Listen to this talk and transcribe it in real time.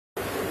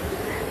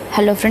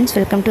Hello friends,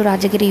 welcome to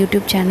Rajagiri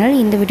YouTube channel.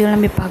 இந்த வீடியோல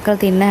நம்ம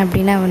பார்க்கிறது என்ன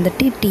அப்படினா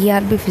வந்துட்டு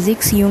TRB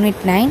physics unit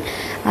 9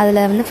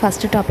 அதுல வந்து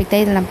ஃபர்ஸ்ட் டாபிக்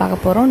தான் இத நம்ம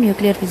பார்க்க போறோம்.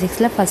 Nuclear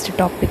பிசிக்ஸ்ல first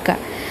topic.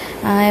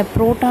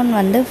 புரோட்டான்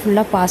வந்து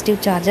ஃபுல்லா பாசிட்டிவ்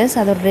சார்ஜஸ்.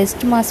 அதோட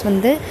ரெஸ்ட் மாஸ்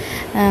வந்து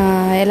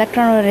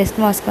எலக்ட்ரானோட ரெஸ்ட்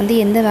மாஸ்க்கு வந்து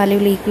எந்த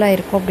வேல்யூல ஈக்குவலா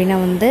இருக்கும் அப்படினா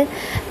வந்து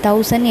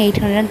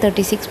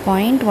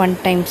 1836.1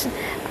 டைம்ஸ்.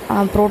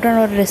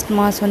 புரோட்டானோட ரெஸ்ட்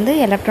மாஸ் வந்து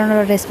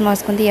எலக்ட்ரானோட ரெஸ்ட்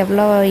மாஸ்க்கு வந்து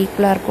எவ்வளவு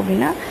ஈக்குவலா இருக்கும்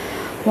அப்படினா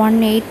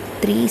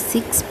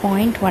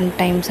 1836.1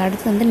 times.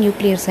 அடுத்து வந்து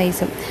nuclear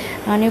size.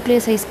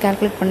 Nuclear size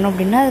calculate பண்ணோம்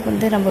அப்படின்னா அதுக்கு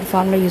வந்து நம்ம ஒரு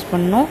ஃபார்முலா யூஸ்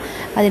பண்ணணும்.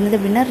 அது என்னது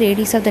அப்படின்னா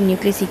radius of the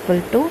nucleus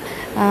equal to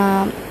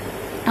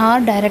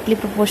R directly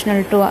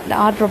proportional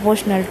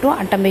to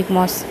atomic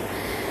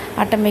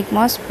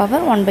mass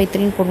power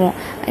 1/3 போடுவோம்.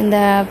 இந்த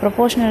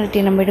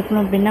ப்ரொபோஷனாலிட்டி நம்ம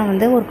எடுக்கணும் அப்படின்னா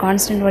வந்து ஒரு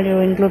கான்ஸ்டன்ட் வேல்யூ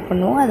இன்க்ளூட்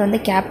பண்ணுவோம். அது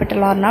வந்து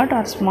capital R0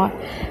 R small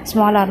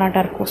R0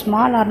 இருக்கும்.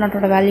 ஸ்மால்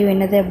R0ஓட வேல்யூ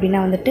என்னது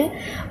அப்படின்னா வந்துட்டு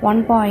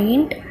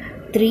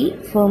 1.3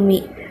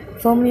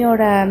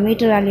 ஃபெர்மியோட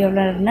மீட்டர் வேல்யூ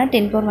எவ்வளோன்னா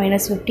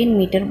 10⁻⁻15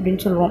 மீட்டர்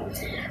அப்படின்னு சொல்லுவோம்.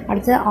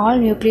 அடுத்து all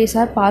nucleus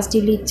R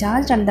positively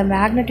charge and the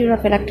magnitude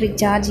of electric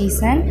charge is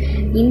an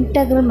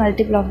integral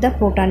multiple of the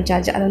proton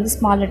charge. அது வந்து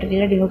ஸ்மால்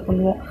லெட்டரில் டினோட்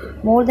பண்ணுவோம்.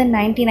 மோர் தென்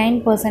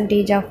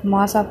 99% ஆஃப்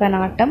மாஸ் ஆஃப் அன்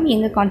ஆட்டம்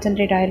எங்கே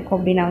கான்சன்ட்ரேட் ஆகிருக்கும்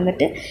அப்படின்னா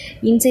வந்துட்டு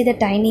inside the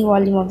tiny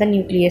volume of the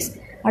nucleus.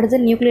 அடுத்து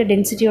nuclear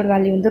டென்சிட்டியோட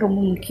value வந்து ரொம்ப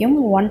முக்கியம்.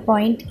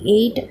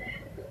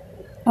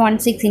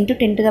 1.816 ×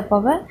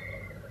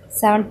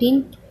 10⁻17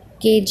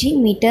 kg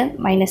மீட்டர்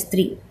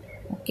 -3.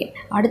 ஓகே,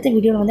 அடுத்த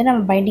வீடியோவில் வந்து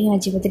நம்ம பைண்டிங்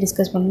எனர்ஜி பற்றி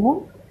டிஸ்கஸ் பண்ணுவோம்.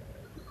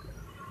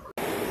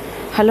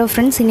 ஹலோ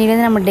ஃப்ரெண்ட்ஸ்,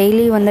 இன்னிலேருந்து நம்ம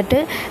டெய்லி வந்துட்டு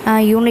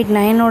யூனிட்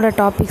 9ஓட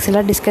டாபிக்ஸ்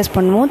எல்லாம் டிஸ்கஸ்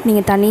பண்ணுவோம்.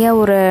 நீங்கள் தனியாக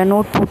ஒரு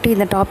நோட் போட்டு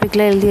இந்த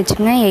டாப்பிக்கில் எழுதி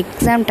வச்சுக்கோங்க.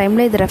 எக்ஸாம்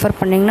டைமில் இதை ரெஃபர்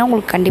பண்ணிங்கன்னா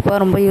உங்களுக்கு கண்டிப்பாக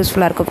ரொம்ப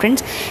யூஸ்ஃபுல்லாக இருக்கும்.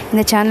 ஃப்ரெண்ட்ஸ்,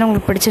 இந்த சேனல்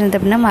உங்களுக்கு பிடிச்சிருந்தது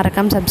அப்படின்னா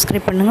மறக்காமல்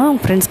சப்ஸ்கிரைப் பண்ணுங்கள்,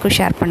 உங்கள் ஃப்ரெண்ட்ஸ்க்கும்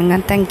ஷேர்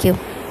பண்ணுங்கள். தேங்க்யூ.